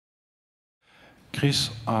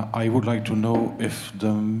Chris, I would like to know if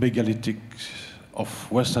the megalithic of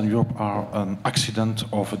Western Europe are an accident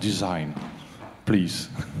of a design, please.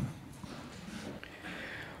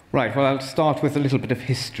 Right, well, I'll start with a little bit of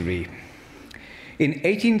history. In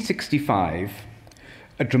 1865,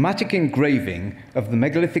 a dramatic engraving of the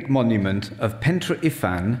megalithic monument of Pentre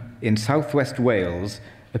Ifan in southwest Wales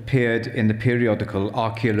appeared in the periodical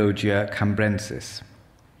Archaeology Cambrensis.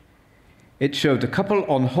 It showed a couple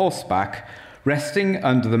on horseback resting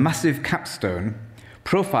under the massive capstone,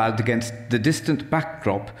 profiled against the distant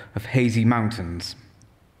backdrop of hazy mountains.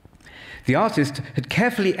 The artist had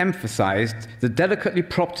carefully emphasized the delicately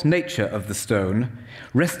propped nature of the stone,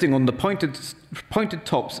 resting on the pointed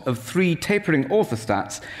tops of 3 tapering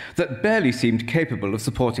orthostats that barely seemed capable of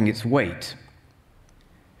supporting its weight.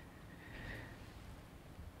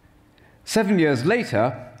 7 years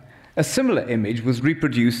later, a similar image was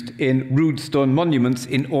reproduced in rude stone monuments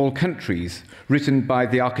in all countries, written by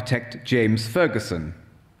the architect James Ferguson.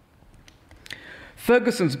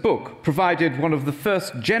 Ferguson's book provided one of the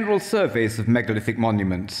first general surveys of megalithic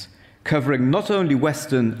monuments, covering not only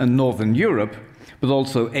Western and Northern Europe, but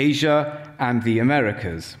also Asia and the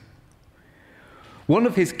Americas. One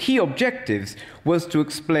of his key objectives was to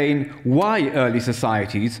explain why early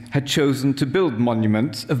societies had chosen to build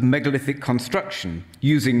monuments of megalithic construction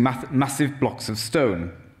using massive blocks of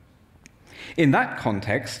stone. In that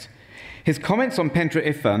context, his comments on Pentre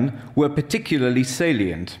Ifan were particularly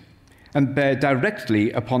salient and bear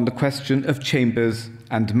directly upon the question of chambers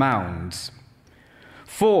and mounds.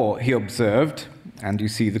 For, he observed, and you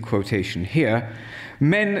see the quotation here,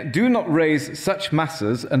 men do not raise such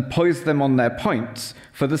masses and poise them on their points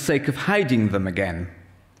for the sake of hiding them again.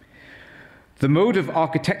 The mode of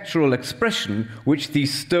architectural expression which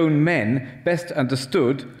these stone men best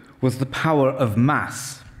understood was the power of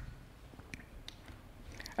mass.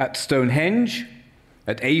 At Stonehenge,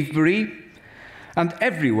 at Avebury, and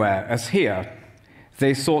everywhere, as here,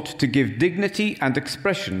 they sought to give dignity and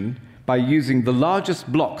expression by using the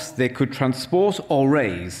largest blocks they could transport or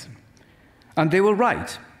raise. And they were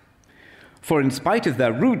right, for in spite of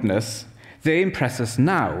their rudeness, they impress us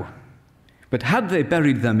now. But had they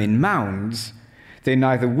buried them in mounds, they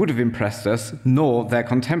neither would have impressed us nor their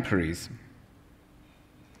contemporaries.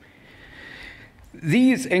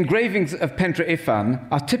 These engravings of Pentre Ifan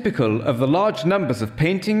are typical of the large numbers of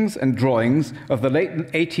paintings and drawings of the late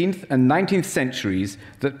 18th and 19th centuries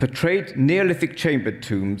that portrayed Neolithic chambered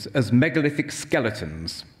tombs as megalithic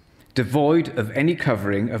skeletons, devoid of any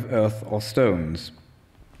covering of earth or stones.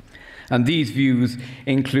 And these views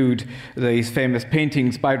include these famous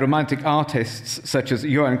paintings by Romantic artists such as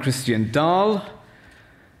Johann Christian Dahl,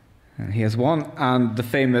 and here's one, and the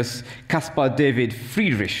famous Caspar David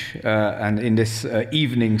Friedrich, and in this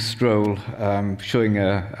evening stroll showing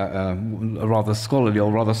a rather scholarly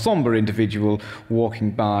or rather somber individual walking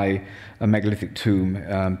by a megalithic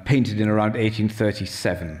tomb painted in around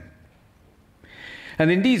 1837. And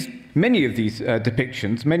in many of these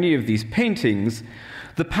depictions, many of these paintings,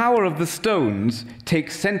 the power of the stones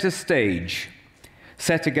takes center stage,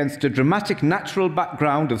 set against a dramatic natural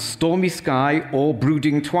background of stormy sky or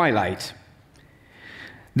brooding twilight.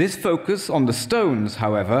 This focus on the stones,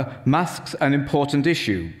 however, masks an important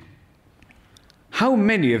issue. How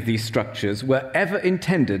many of these structures were ever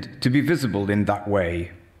intended to be visible in that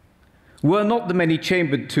way? Were not the many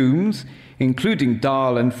chambered tombs, including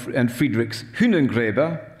Dahl and Friedrich's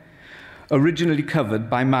Hünengräber, originally covered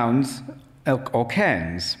by mounds or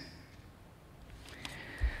cairns?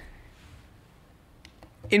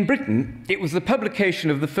 In Britain, it was the publication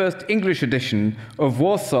of the first English edition of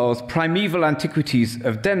Warsaw's Primeval Antiquities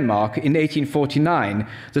of Denmark in 1849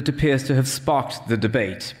 that appears to have sparked the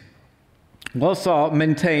debate. Warsaw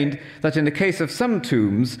maintained that in the case of some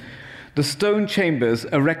tombs, the stone chambers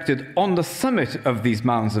erected on the summit of these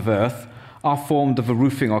mounds of earth are formed of a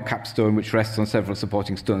roofing or capstone which rests on several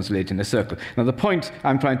supporting stones laid in a circle. Now, the point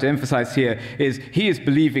I'm trying to emphasize here is he is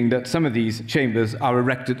believing that some of these chambers are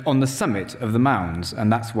erected on the summit of the mounds,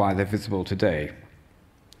 and that's why they're visible today.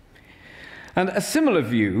 And a similar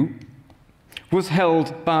view was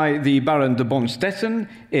held by the Baron de Bonstetten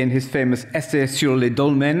in his famous Essai sur les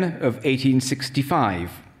dolmens of 1865.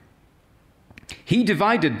 He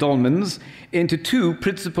divided dolmens into 2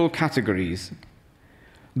 principal categories: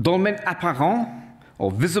 dolmens apparents, or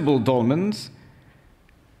visible dolmens,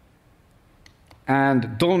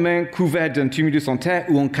 and dolmens couverts d'un tumulus en terre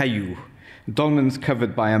ou en cailloux, dolmens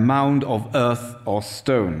covered by a mound of earth or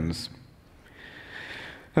stones.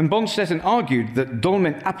 And Bonstetten argued that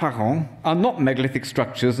dolmens apparents are not megalithic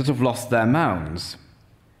structures that have lost their mounds.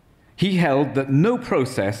 He held that no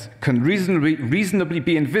process can reasonably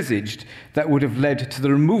be envisaged that would have led to the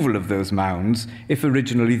removal of those mounds if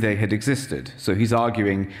originally they had existed. So he's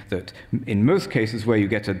arguing that in most cases where you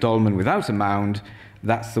get a dolmen without a mound,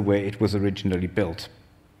 that's the way it was originally built.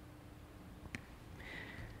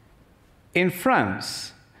 In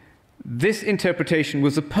France, this interpretation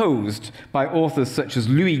was opposed by authors such as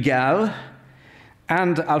Louis Gall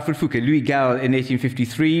and Alfred Fouquet. Louis Gall in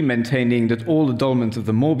 1853 maintaining that all the dolmens of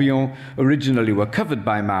the Morbihan originally were covered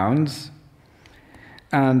by mounds,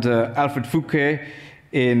 and Alfred Fouquet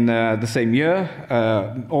in the same year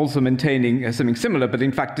also maintaining something similar, but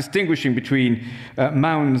in fact distinguishing between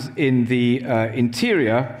mounds in the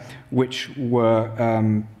interior, which were,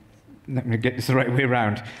 let me get this the right way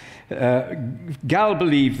around. Gall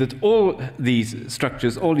believed that all these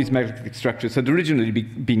structures, all these megalithic structures, had originally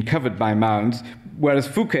been covered by mounds, whereas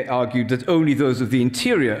Fouquet argued that only those of the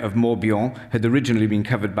interior of Morbihan had originally been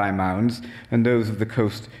covered by mounds, and those of the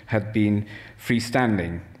coast had been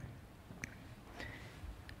freestanding.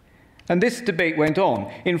 And this debate went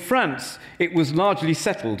on. In France, it was largely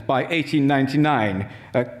settled by 1899,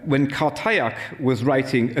 when Cartaillac was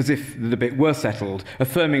writing as if the debate were settled,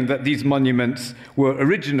 affirming that these monuments were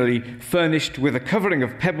originally furnished with a covering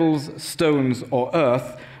of pebbles, stones, or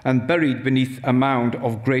earth, and buried beneath a mound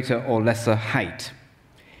of greater or lesser height.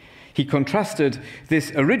 He contrasted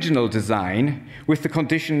this original design with the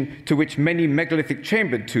condition to which many megalithic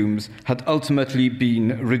chambered tombs had ultimately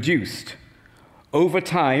been reduced. Over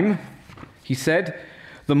time, he said,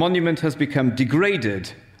 the monument has become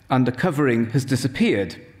degraded and the covering has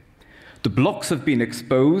disappeared. The blocks have been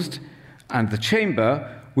exposed, and the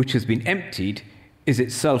chamber, which has been emptied, is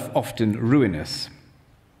itself often ruinous.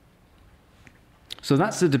 So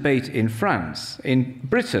that's the debate in France. In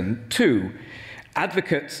Britain, too,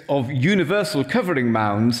 advocates of universal covering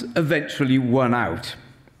mounds eventually won out.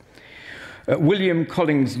 William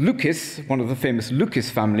Collins Lucas, one of the famous Lucas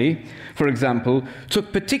family, for example,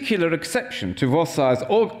 took particular exception to Vossar's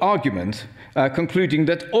argument, concluding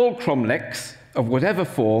that all cromlechs of whatever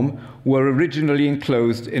form were originally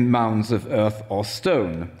enclosed in mounds of earth or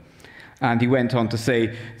stone. And he went on to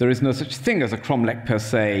say there is no such thing as a cromlech per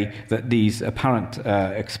se, that these apparent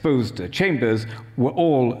exposed chambers were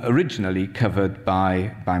all originally covered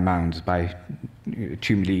by mounds, by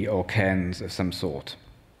tumuli or cairns of some sort.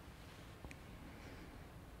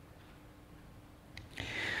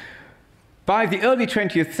 By the early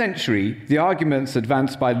 20th century, the arguments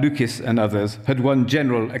advanced by Lucas and others had won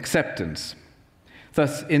general acceptance.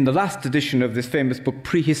 Thus, in the last edition of this famous book,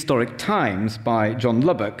 Prehistoric Times, by John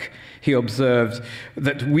Lubbock, he observed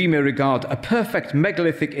that we may regard a perfect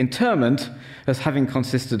megalithic interment as having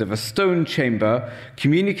consisted of a stone chamber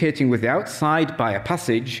communicating with the outside by a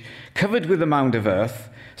passage, covered with a mound of earth,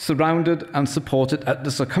 surrounded and supported at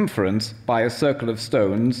the circumference by a circle of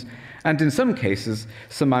stones, and in some cases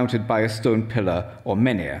surmounted by a stone pillar or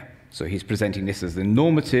menhir. So he's presenting this as the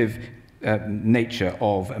normative nature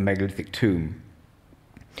of a megalithic tomb.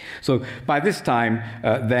 So by this time,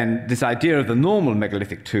 then, this idea of the normal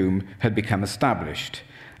megalithic tomb had become established.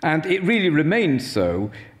 And it really remained so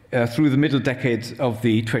through the middle decades of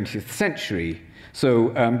the 20th century. So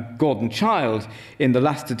Gordon Childe, in the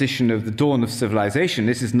last edition of The Dawn of Civilization,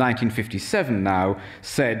 this is 1957 now,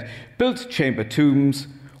 said, "Built chamber tombs,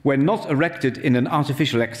 when not erected in an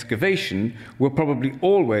artificial excavation, were probably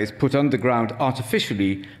always put underground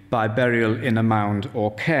artificially by burial in a mound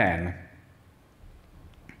or cairn."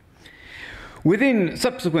 Within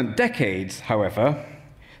subsequent decades, however,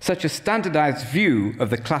 such a standardized view of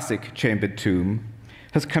the classic chambered tomb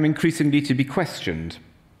has come increasingly to be questioned.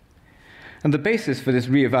 And the basis for this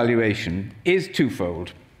re-evaluation is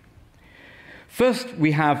twofold. First,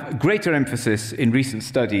 we have greater emphasis in recent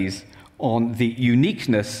studies on the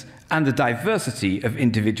uniqueness and the diversity of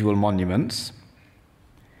individual monuments.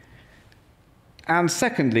 And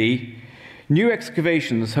secondly, new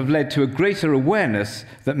excavations have led to a greater awareness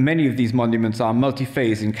that many of these monuments are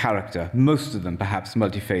multi-phase in character, most of them perhaps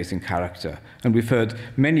multi-phase in character. And we've heard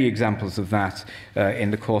many examples of that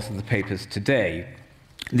in the course of the papers today.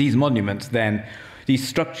 These monuments then, these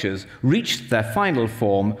structures, reached their final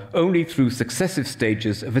form only through successive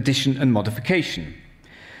stages of addition and modification.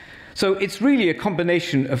 So it's really a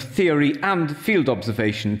combination of theory and field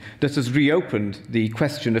observation that has reopened the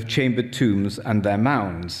question of chambered tombs and their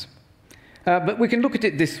mounds. But we can look at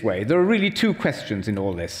it this way. There are really two questions in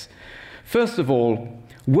all this. First of all,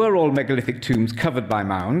 were all megalithic tombs covered by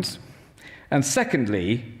mounds? And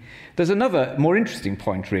secondly, there's another more interesting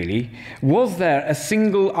point, really. Was there a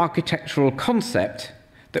single architectural concept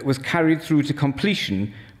that was carried through to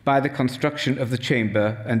completion by the construction of the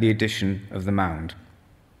chamber and the addition of the mound?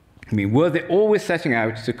 I mean, were they always setting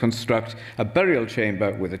out to construct a burial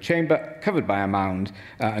chamber with a chamber covered by a mound,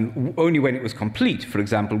 and only when it was complete, for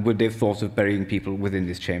example, would they have thought of burying people within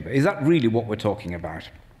this chamber? Is that really what we're talking about?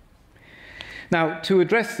 Now, to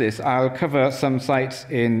address this, I'll cover some sites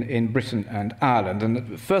in Britain and Ireland.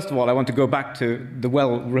 And first of all, I want to go back to the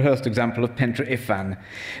well-rehearsed example of Pentre Ifan.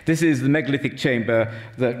 This is the megalithic chamber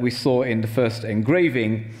that we saw in the first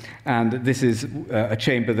engraving, and this is a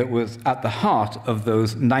chamber that was at the heart of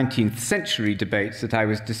those 19th century debates that I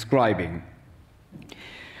was describing.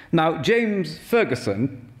 Now, James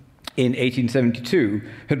Ferguson, in 1872,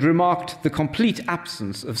 had remarked the complete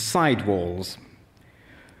absence of side walls.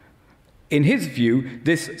 In his view,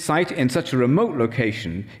 this site in such a remote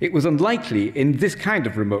location, it was unlikely in this kind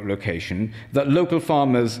of remote location that local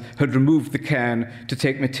farmers had removed the cairn to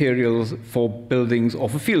take materials for buildings or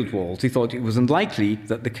for field walls. He thought it was unlikely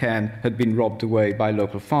that the cairn had been robbed away by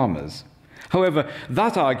local farmers. However,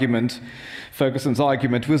 that argument, Ferguson's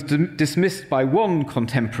argument, was dismissed by one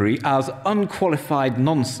contemporary as unqualified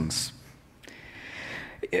nonsense.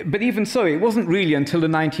 But even so, it wasn't really until the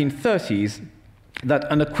 1930s that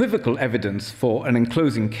unequivocal evidence for an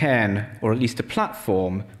enclosing cairn, or at least a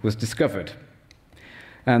platform, was discovered.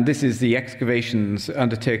 And this is the excavations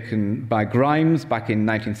undertaken by Grimes back in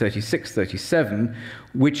 1936-37,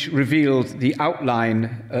 which revealed the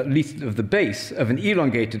outline, at least of the base, of an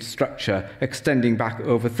elongated structure extending back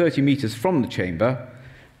over 30 meters from the chamber.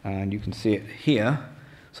 And you can see it here.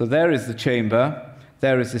 So there is the chamber,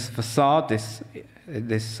 there is this facade,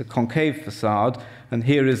 this concave facade, and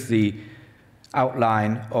here is the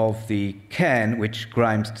outline of the cairn, which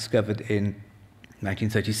Grimes discovered in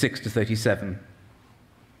 1936 to 37.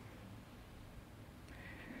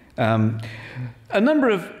 A number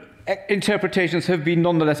of interpretations have been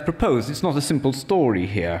nonetheless proposed. It's not a simple story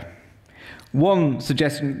here. One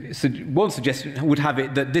suggestion would have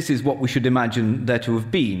it that this is what we should imagine there to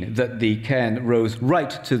have been, that the cairn rose right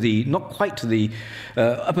to the, not quite to the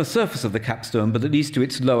upper surface of the capstone, but at least to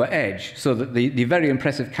its lower edge, so that the very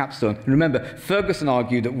impressive capstone, and remember, Ferguson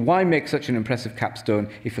argued that why make such an impressive capstone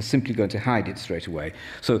if you're simply going to hide it straight away?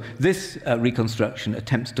 So this reconstruction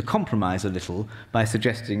attempts to compromise a little by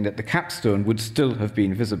suggesting that the capstone would still have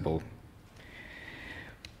been visible.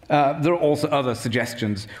 There are also other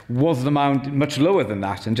suggestions. Was the mound much lower than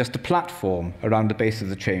that and just a platform around the base of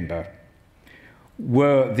the chamber?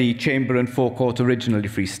 Were the chamber and forecourt originally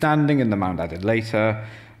freestanding and the mound added later?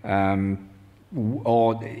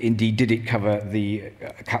 Or indeed, did it cover the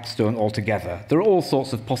capstone altogether? There are all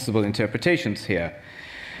sorts of possible interpretations here.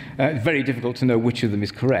 It's very difficult to know which of them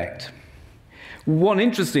is correct. One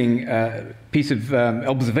interesting piece of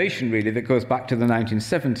observation, really, that goes back to the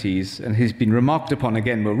 1970s and has been remarked upon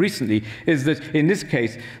again more recently, is that in this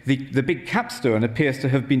case, the big capstone appears to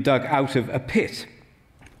have been dug out of a pit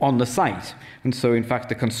on the site. And so, in fact,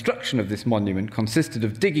 the construction of this monument consisted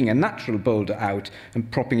of digging a natural boulder out and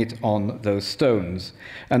propping it on those stones.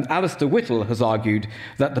 And Alistair Whittle has argued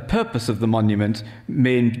that the purpose of the monument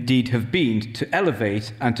may indeed have been to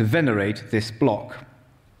elevate and to venerate this block.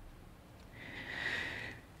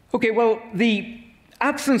 Okay, well, the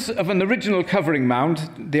absence of an original covering mound,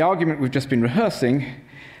 the argument we've just been rehearsing,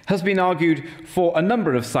 has been argued for a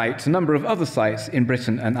number of sites, a number of other sites in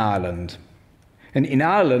Britain and Ireland. And in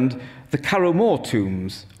Ireland, the Carrowmore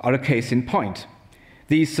tombs are a case in point.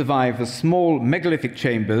 These survive as small megalithic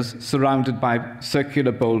chambers surrounded by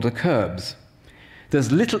circular boulder curbs.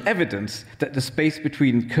 There's little evidence that the space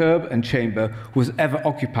between curb and chamber was ever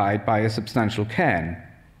occupied by a substantial cairn.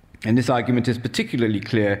 And this argument is particularly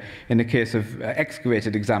clear in the case of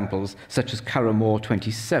excavated examples such as Carrowmore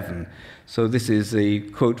 27. So this is a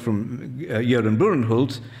quote from Göran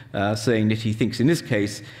Burenhult saying that he thinks in this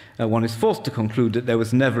case one is forced to conclude that there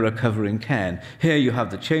was never a covering cairn. Here you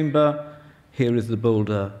have the chamber, here is the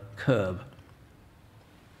boulder curb.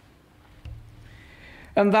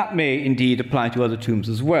 And that may indeed apply to other tombs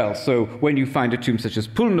as well. So when you find a tomb such as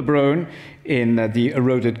Pulnabrone in the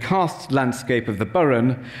eroded karst landscape of the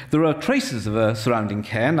Burren, there are traces of a surrounding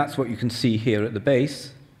cairn. That's what you can see here at the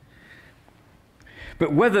base.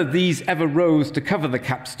 But whether these ever rose to cover the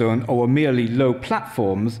capstone or were merely low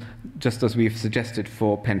platforms, just as we've suggested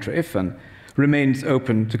for Pentre Ifan, remains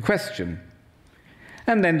open to question.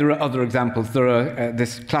 And then there are other examples. There are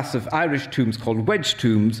this class of Irish tombs called wedge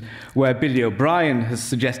tombs, where Billy O'Brien has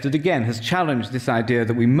suggested again, has challenged this idea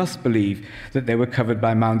that we must believe that they were covered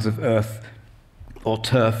by mounds of earth or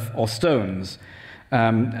turf or stones.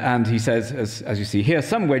 And he says, as you see here,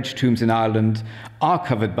 some wedge tombs in Ireland are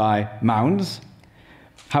covered by mounds.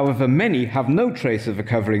 However, many have no trace of a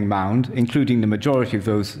covering mound, including the majority of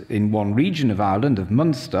those in one region of Ireland, of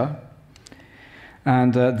Munster.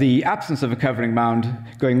 And the absence of a covering mound,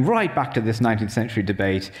 going right back to this 19th century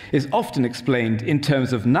debate, is often explained in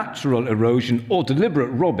terms of natural erosion or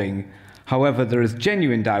deliberate robbing. However, there is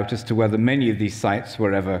genuine doubt as to whether many of these sites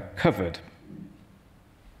were ever covered.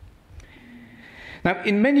 Now,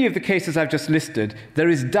 in many of the cases I've just listed, there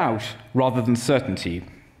is doubt rather than certainty.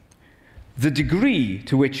 The degree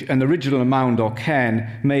to which an original mound or cairn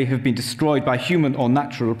may have been destroyed by human or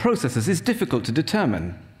natural processes is difficult to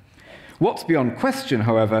determine. What's beyond question,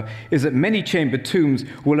 however, is that many chambered tombs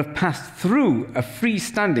will have passed through a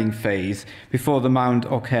freestanding phase before the mound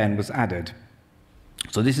or cairn was added.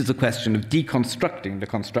 So this is a question of deconstructing the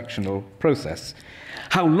constructional process.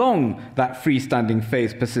 How long that freestanding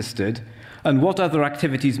phase persisted and what other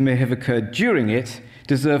activities may have occurred during it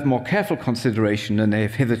deserve more careful consideration than they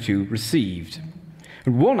have hitherto received.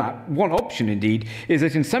 And one option, indeed, is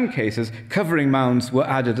that in some cases covering mounds were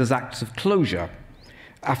added as acts of closure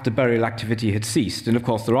after burial activity had ceased. And of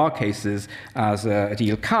course there are cases, as at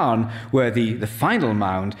Cairns, where the final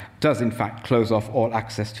mound does in fact close off all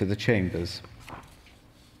access to the chambers.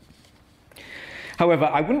 However,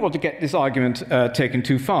 I wouldn't want to get this argument taken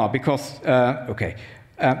too far because,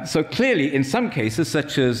 so clearly, in some cases,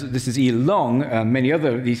 such as this is Long, many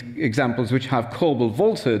other of these examples which have corbel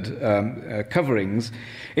vaulted coverings,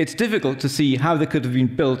 it's difficult to see how they could have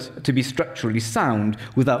been built to be structurally sound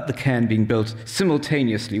without the cairn being built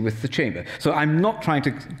simultaneously with the chamber. So I'm not trying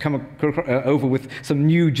to come over with some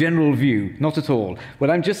new general view, not at all.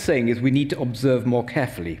 What I'm just saying is we need to observe more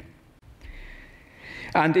carefully.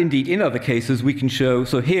 And indeed, in other cases, we can show,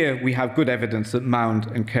 so here we have good evidence that mound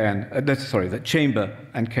and cairn, that chamber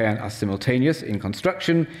and cairn are simultaneous in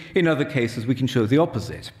construction. In other cases, we can show the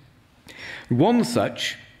opposite. One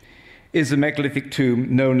such is a megalithic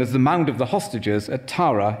tomb known as the Mound of the Hostages at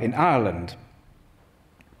Tara in Ireland.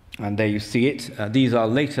 And there you see it. These are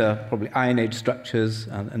later, probably Iron Age structures,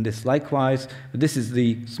 and this likewise. But this is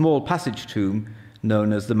the small passage tomb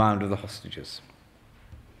known as the Mound of the Hostages.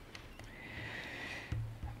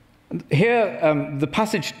 Here, the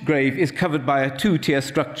passage grave is covered by a two-tier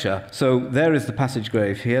structure. So there is the passage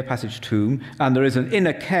grave here, passage tomb, and there is an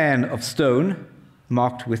inner cairn of stone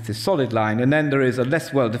marked with this solid line, and then there is a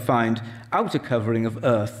less well-defined outer covering of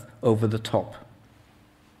earth over the top.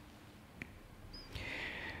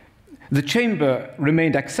 The chamber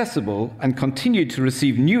remained accessible and continued to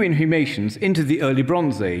receive new inhumations into the early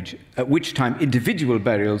Bronze Age, at which time individual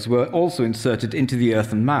burials were also inserted into the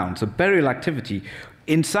earthen mound. So burial activity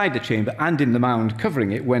inside the chamber and in the mound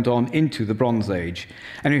covering it went on into the Bronze Age.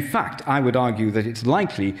 And in fact, I would argue that it's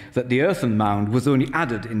likely that the earthen mound was only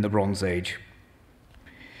added in the Bronze Age.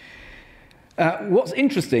 What's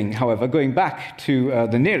interesting, however, going back to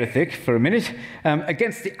the Neolithic for a minute,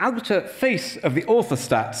 against the outer face of the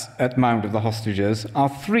orthostats at Mound of the Hostages are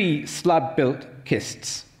three slab-built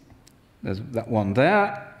kists. There's that one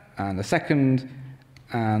there, and a second,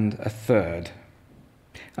 and a third.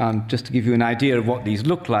 Just to give you an idea of what these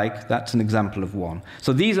look like, that's an example of one.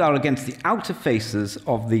 So these are against the outer faces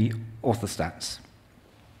of the orthostats.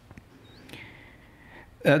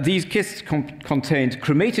 These kists contained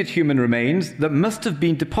cremated human remains that must have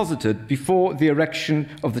been deposited before the erection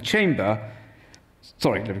of the chamber.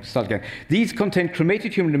 Sorry, let me start again. These contained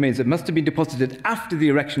cremated human remains that must have been deposited after the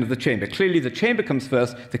erection of the chamber. Clearly, the chamber comes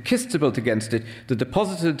first, the kists are built against it, the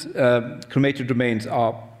deposited cremated remains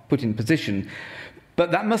are put in position.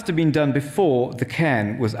 But that must have been done before the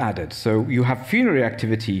cairn was added. So you have funerary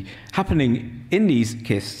activity happening in these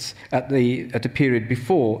kists at a period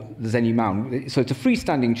before there's any mound. So it's a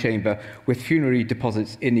freestanding chamber with funerary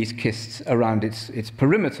deposits in these kists around its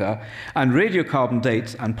perimeter. And radiocarbon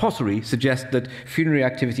dates and pottery suggest that funerary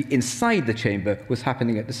activity inside the chamber was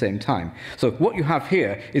happening at the same time. So what you have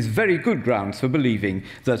here is very good grounds for believing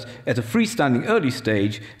that at a freestanding early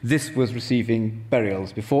stage, this was receiving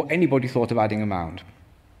burials before anybody thought of adding a mound.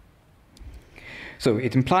 So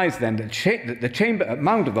it implies then that the chamber at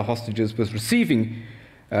Mound of the Hostages was receiving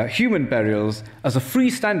human burials as a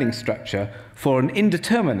freestanding structure for an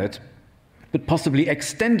indeterminate but possibly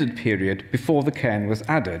extended period before the cairn was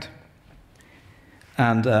added.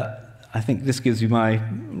 And I think this gives you my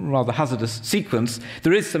rather hazardous sequence.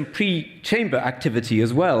 There is some pre-chamber activity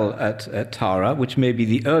as well at Tara, which may be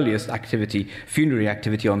the earliest activity, funerary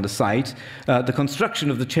activity on the site. The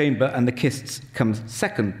construction of the chamber and the kists comes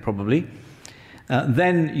second, probably.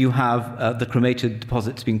 Then you have the cremated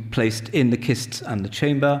deposits being placed in the kists and the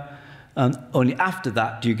chamber, and only after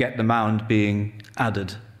that do you get the mound being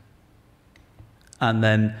added. And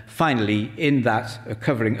then finally, in that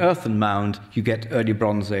covering earthen mound, you get early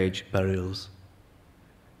Bronze Age burials.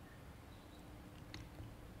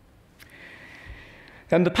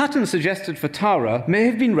 And the pattern suggested for Tara may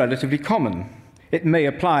have been relatively common. It may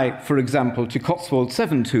apply, for example, to Cotswold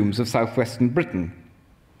 7 tombs of southwestern Britain.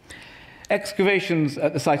 Excavations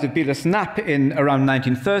at the site of Bilas Nap in around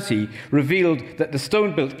 1930 revealed that the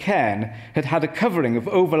stone-built cairn had had a covering of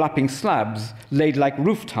overlapping slabs laid like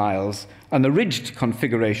roof tiles, and a ridged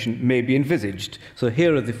configuration may be envisaged. So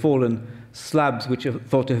here are the fallen slabs which are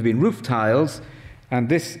thought to have been roof tiles, and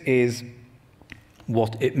this is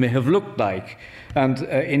what it may have looked like. And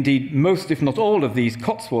indeed, most, if not all, of these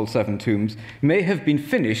Cotswold 7 tombs may have been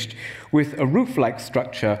finished with a roof-like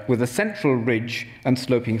structure with a central ridge and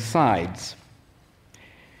sloping sides.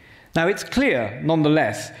 Now, it's clear,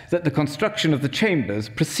 nonetheless, that the construction of the chambers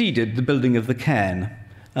preceded the building of the cairn.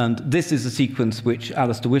 And this is a sequence which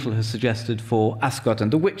Alistair Whittle has suggested for Ascot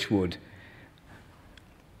and the Witchwood.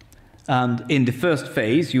 And in the first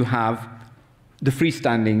phase, you have the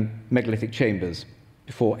freestanding megalithic chambers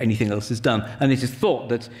before anything else is done. And it is thought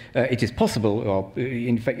that it is possible, or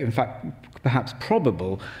in fact, perhaps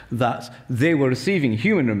probable, that they were receiving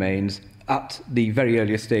human remains at the very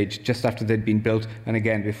earliest stage, just after they'd been built, and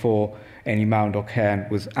again before any mound or cairn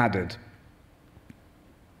was added.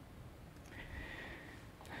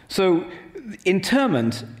 So,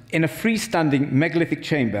 interment in a freestanding megalithic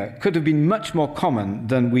chamber could have been much more common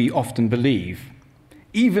than we often believe,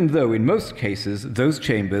 even though in most cases those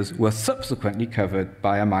chambers were subsequently covered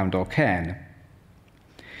by a mound or cairn.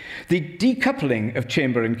 The decoupling of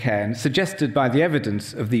chamber and cairn suggested by the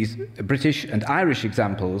evidence of these British and Irish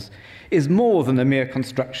examples is more than a mere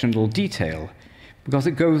constructional detail, because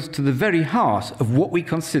it goes to the very heart of what we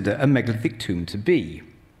consider a megalithic tomb to be.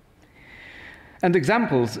 And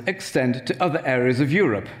examples extend to other areas of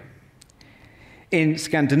Europe. In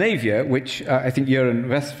Scandinavia, which I think Jørgen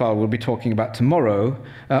Westphal will be talking about tomorrow,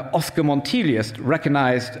 Oscar Montelius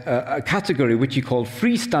recognized a category which he called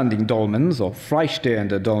freestanding dolmens, or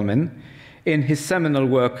freistehende dolmen, in his seminal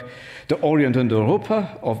work De Orient und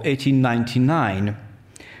Europa of 1899.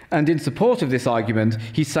 And in support of this argument,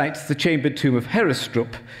 he cites the chambered tomb of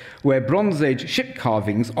Herrestrup, where Bronze Age ship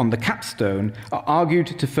carvings on the capstone are argued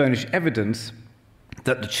to furnish evidence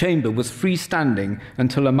that the chamber was freestanding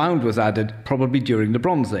until a mound was added, probably during the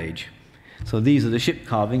Bronze Age. So these are the ship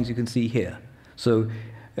carvings you can see here. So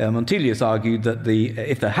Montelius argued that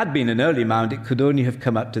if there had been an early mound, it could only have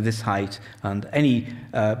come up to this height, and any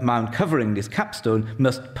mound covering this capstone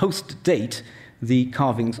must post-date the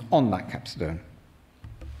carvings on that capstone.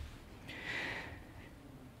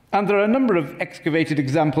 And there are a number of excavated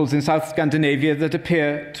examples in South Scandinavia that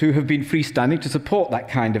appear to have been freestanding to support that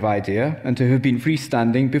kind of idea, and to have been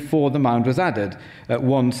freestanding before the mound was added,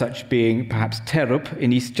 one such being perhaps Terup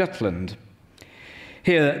in East Jutland.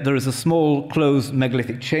 Here there is a small closed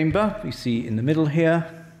megalithic chamber, you see in the middle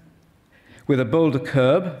here, with a boulder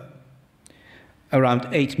curb around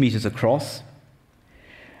 8 meters across.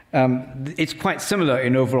 It's quite similar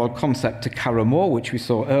in overall concept to Carramore, which we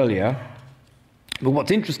saw earlier. But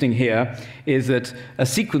what's interesting here is that a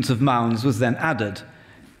sequence of mounds was then added,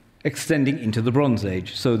 extending into the Bronze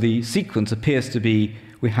Age. So the sequence appears to be,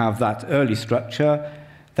 we have that early structure,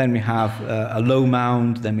 then we have a low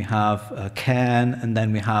mound, then we have a cairn, and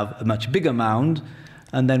then we have a much bigger mound,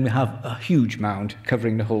 and then we have a huge mound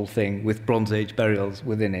covering the whole thing with Bronze Age burials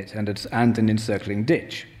within it, and an encircling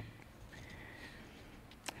ditch.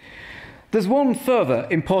 There's one further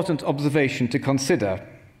important observation to consider.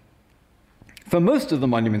 For most of the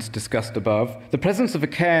monuments discussed above, the presence of a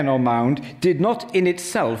cairn or mound did not in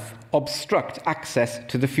itself obstruct access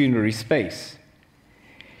to the funerary space.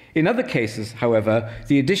 In other cases, however,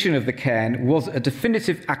 the addition of the cairn was a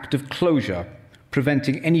definitive act of closure,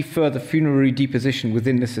 preventing any further funerary deposition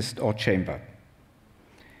within the cist or chamber.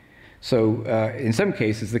 So, in some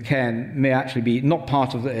cases, the cairn may actually be not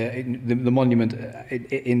part of the monument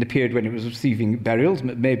in the period when it was receiving burials,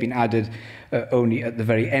 but may have been added only at the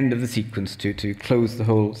very end of the sequence to close the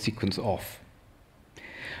whole sequence off.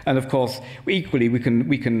 And of course, equally, we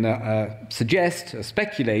can suggest,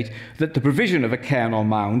 speculate, that the provision of a cairn or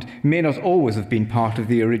mound may not always have been part of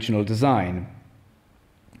the original design.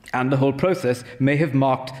 And the whole process may have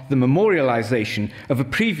marked the memorialization of a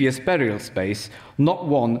previous burial space, not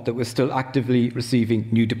one that was still actively receiving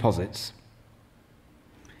new deposits.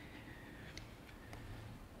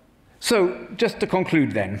 So, just to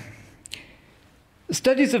conclude then,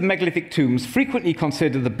 studies of megalithic tombs frequently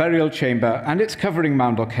consider the burial chamber and its covering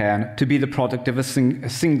mound or cairn to be the product of a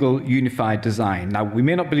single unified design. Now, we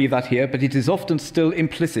may not believe that here, but it is often still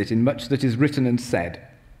implicit in much that is written and said.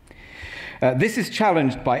 This is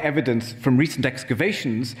challenged by evidence from recent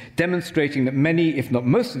excavations demonstrating that many, if not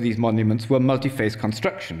most of these monuments were multi-phase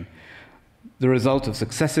construction. the result of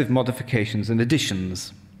successive modifications and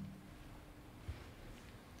additions.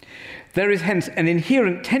 There is hence an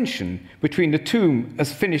inherent tension between the tomb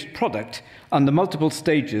as finished product and the multiple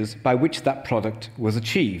stages by which that product was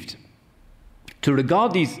achieved. To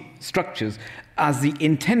regard these structures as the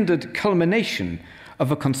intended culmination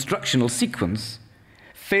of a constructional sequence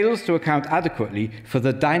fails to account adequately for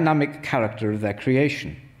the dynamic character of their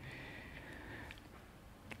creation.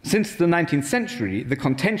 Since the 19th century, the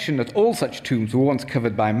contention that all such tombs were once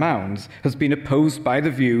covered by mounds has been opposed by the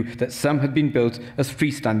view that some had been built as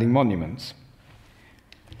freestanding monuments.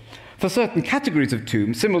 For certain categories of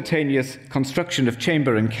tombs, simultaneous construction of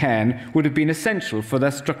chamber and cairn would have been essential for their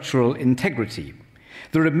structural integrity.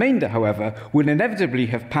 The remainder, however, would inevitably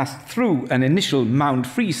have passed through an initial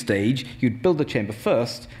mound-free stage. You'd build the chamber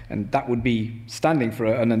first, and that would be standing for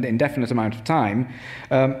an indefinite amount of time,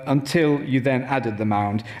 until you then added the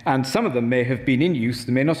mound. And some of them may have been in use.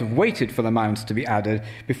 They may not have waited for the mounds to be added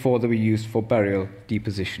before they were used for burial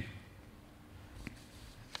deposition.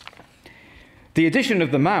 The addition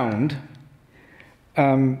of the mound,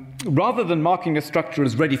 rather than marking a structure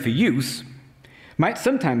as ready for use, might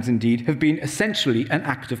sometimes indeed have been essentially an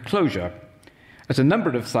act of closure. At a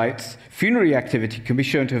number of sites, funerary activity can be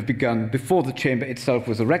shown to have begun before the chamber itself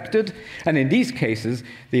was erected, and in these cases,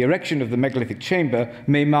 the erection of the megalithic chamber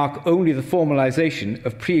may mark only the formalization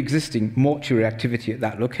of pre-existing mortuary activity at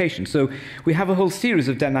that location. So we have a whole series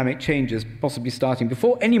of dynamic changes, possibly starting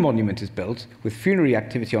before any monument is built, with funerary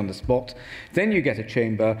activity on the spot. Then you get a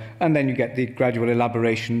chamber, and then you get the gradual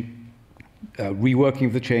elaboration, reworking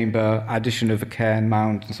of the chamber, addition of a cairn,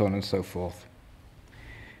 mound, and so on and so forth.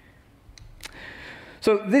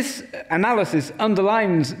 So this analysis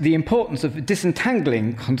underlines the importance of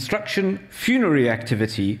disentangling construction, funerary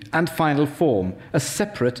activity, and final form as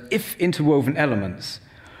separate, if interwoven elements,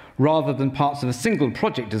 rather than parts of a single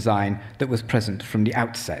project design that was present from the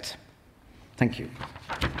outset. Thank you.